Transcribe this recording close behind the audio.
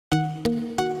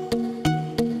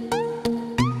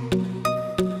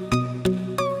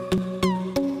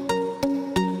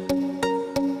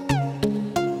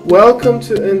Welcome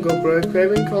to Ingleborough,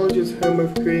 Craven College's home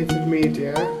of creative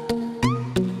media.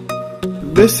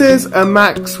 This is a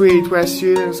Mac suite where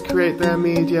students create their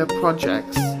media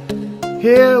projects.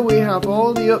 Here we have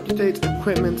all the up-to-date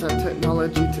equipment and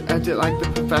technology to edit like the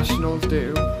professionals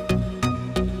do.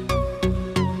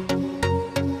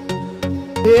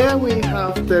 Here we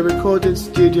have the recording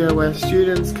studio where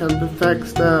students can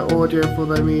perfect their audio for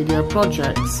their media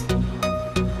projects.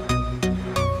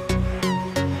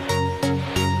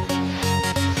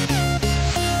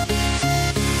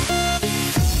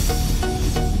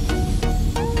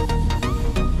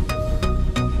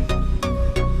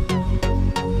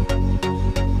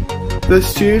 The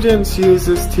students use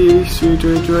this TV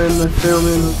studio during the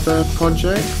filming of their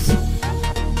projects.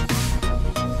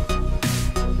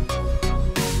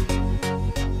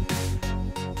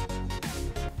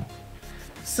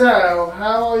 So,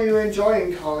 how are you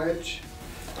enjoying college?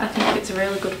 I think it's a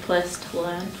really good place to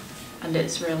learn and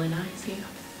it's really nice here.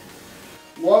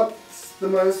 What's the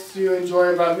most you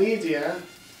enjoy about media?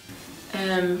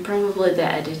 Probably the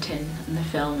editing and the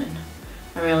filming.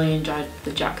 I really enjoyed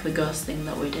the Jack the Ghost thing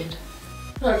that we did.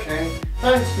 Okay,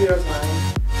 thanks for your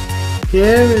time.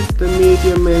 Here is the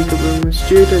media makeup room where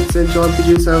students enjoy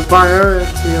producing a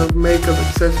variety of makeup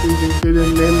accessories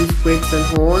including limbs, wigs and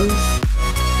horns.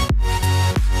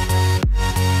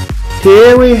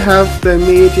 Here we have the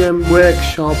media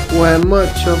workshop where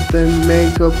much of the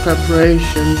makeup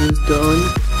preparations is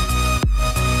done.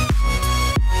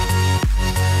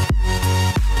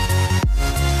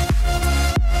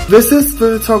 This is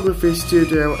the photography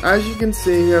studio. As you can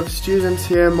see, we have students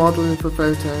here modelling for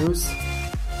photos.